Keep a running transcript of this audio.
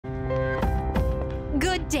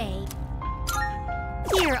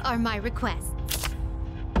Here are my requests.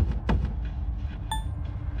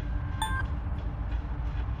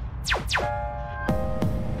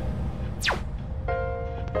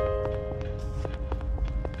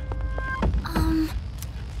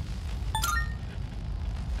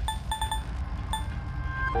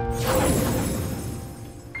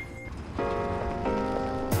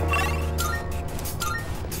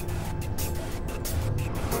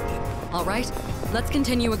 All right, let's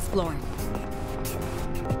continue exploring.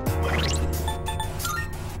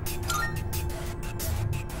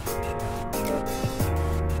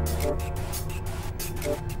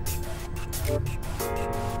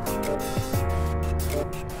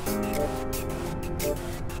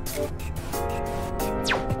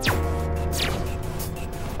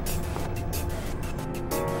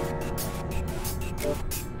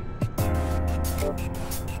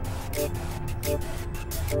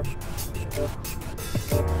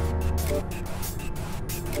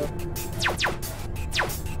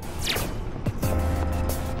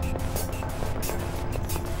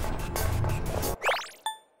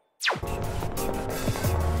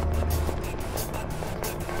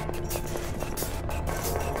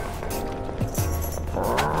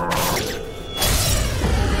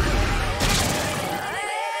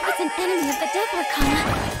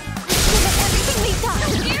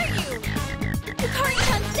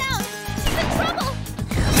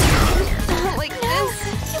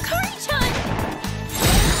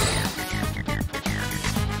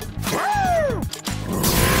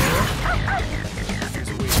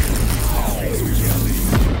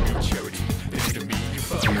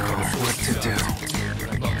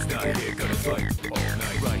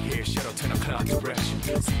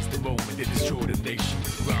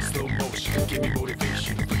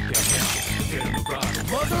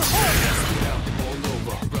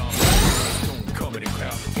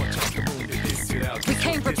 We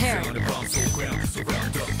came prepared. I'll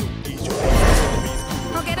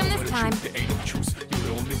get him this time.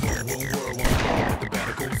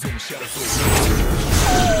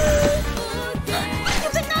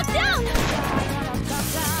 You've been knocked down!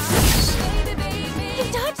 You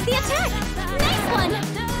dodged the attack! Nice one!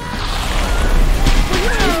 Were you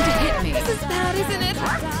trying to hit me? This is bad, isn't it?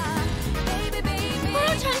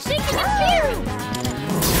 Moro-chan's shaking in fear!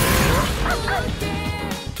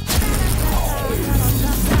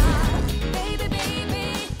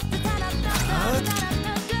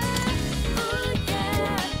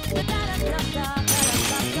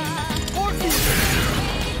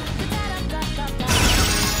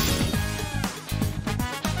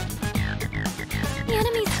 The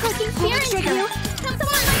enemy's clicking fear into you! Come on,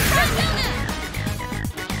 my friend!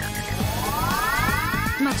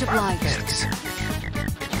 Much obliged. Thanks.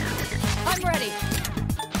 I'm ready.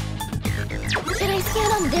 Should I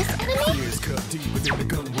stand on this enemy?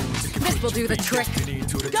 This will do the trick.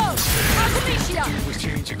 Go! Artemisia!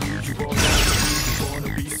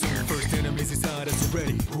 First enemies inside us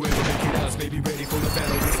already. Whoever make it out may be ready for the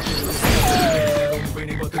battle.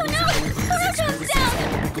 Oh no! Moro-chan's down!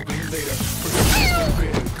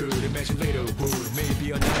 Good, imagine later.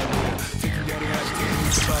 Maybe annihilator. Taking down the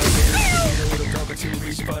agitated. Survive there. Talking to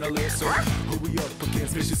reach finalist. So who we up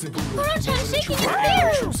against? Vicious and brutal. Moro-chan's shaking in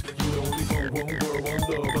fear! You're the only one world, one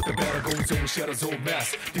love. But the battle goes on. Shadows hold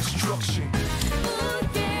mass destruction.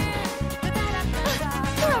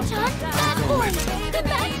 Moro-chan, bad boy! Get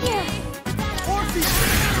back here!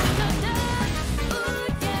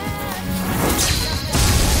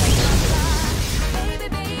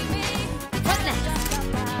 What next?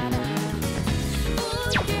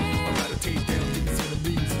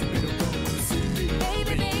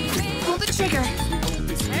 Pull the trigger!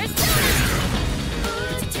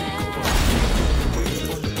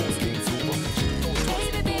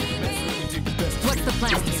 What's the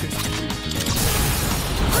plan here?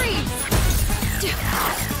 Freeze!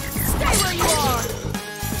 Stay where you are!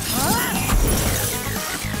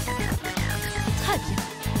 Touch it!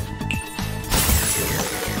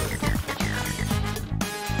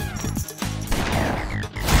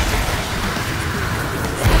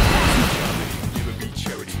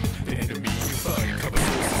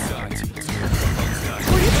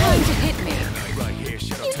 Were you trying to hit me?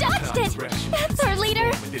 You dodged it! That's our leader!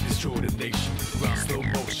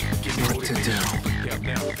 What to do?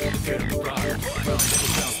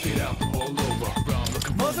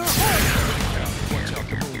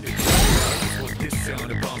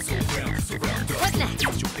 What next?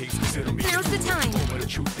 Now's the time!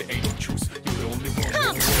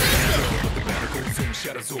 Come!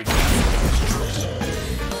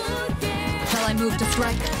 Shall I move to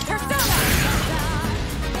strike?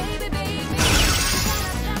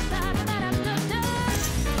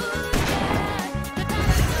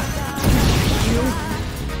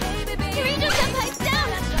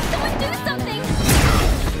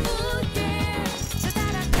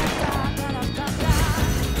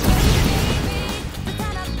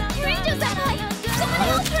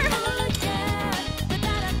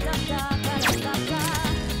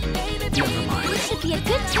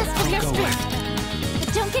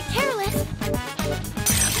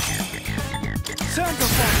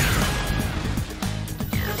 Sacrifice!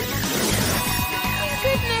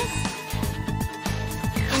 Goodness!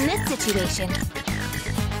 In this situation,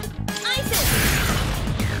 ISIS!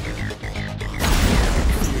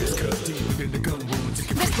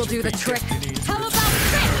 This will do the trick. How about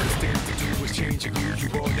this?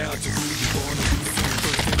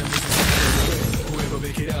 Whoever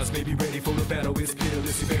make it out may be ready for the battle. It's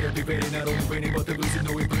peerless. You better be ready. Not only winning, but the losing.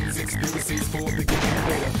 No, it brings experiences for the getting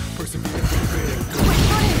better. Persevere for the better.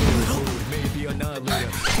 Maybe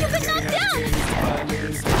annihilator. You've been knocked down!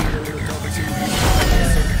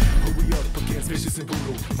 Who we up against? Vicious and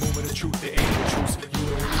brutal. Moment of truth, there ain't no truth. You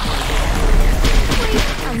don't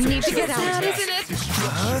I need to get out, isn't it?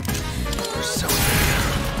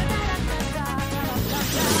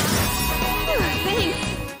 Thanks!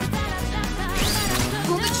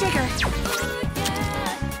 Pull the trigger!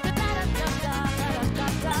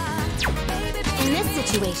 In this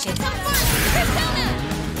situation,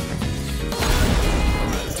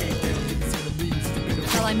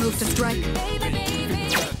 Shall I move to strike?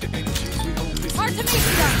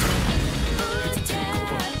 Artemisia!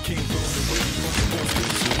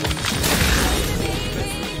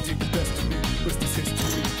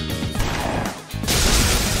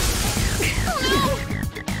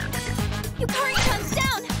 Yukari comes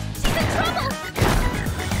down! She's in trouble!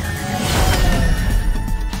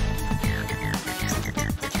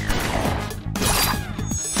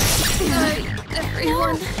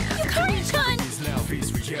 Everyone! Yukari-chan! now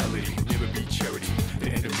face reality. Never be charity. The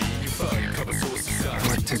enemy you fight. Cover source society.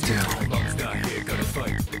 What to do? Mom's not here. Gotta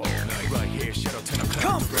fight all night. Right here. Shout out 10 o'clock.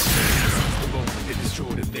 Come! The moment they destroy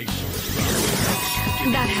the nation.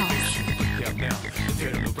 That helps. Down now.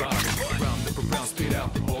 Dead on the rock. Round the brown spit out.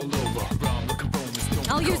 All over. Round the Romans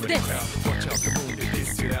don't I'll use come this. out. Watch out the moon. They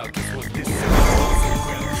diss it out. Guess what this is?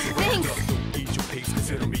 Thanks. Don't eat your pace.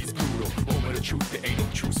 Consider me is brutal. Moment of truth. There ain't no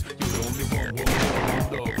truth. You're the only one.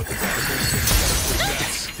 Love. But the battle goes in.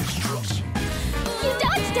 Destruction. You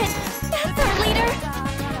dodged it! That's our leader!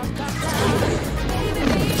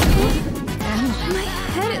 My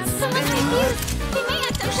head is Someone's spinning. confused! They may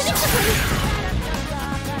act unpredictably!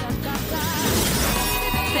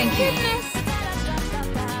 Thank you. Goodness!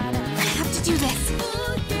 I have to do this.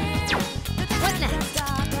 What next?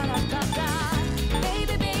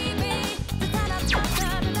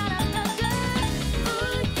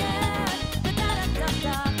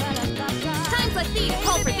 Times like these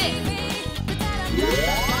call for this!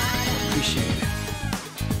 Appreciate it.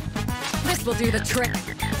 This will do the trick.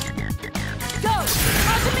 Go!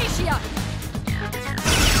 Artemisia!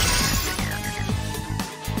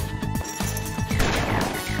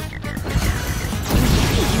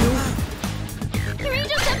 Your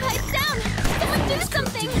angel senpai's down! Someone do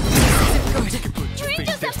something! Good. Your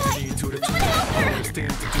angel senpai! Someone help her!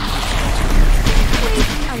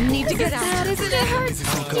 I need to get out, isn't it? Hurts!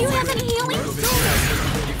 Do you have any healing?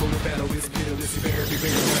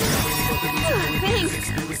 Thanks!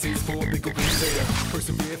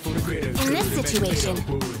 In this situation,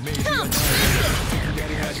 come!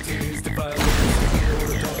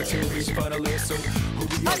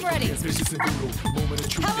 I'm ready.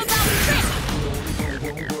 How about this?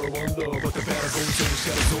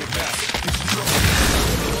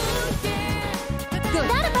 Good.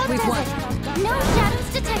 That about We've does won. it! No shadows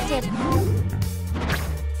detected!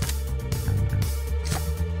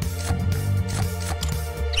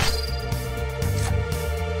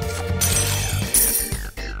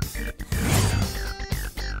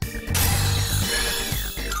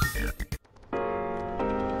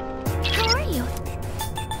 How are you?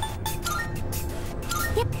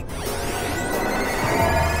 Yep.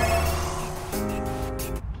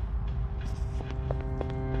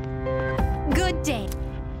 Good day.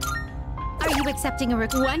 Are you accepting a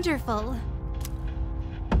request? Wonderful.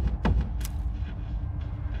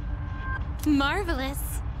 Marvelous.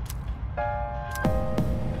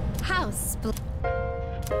 House.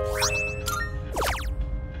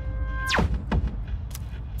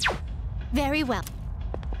 Very well.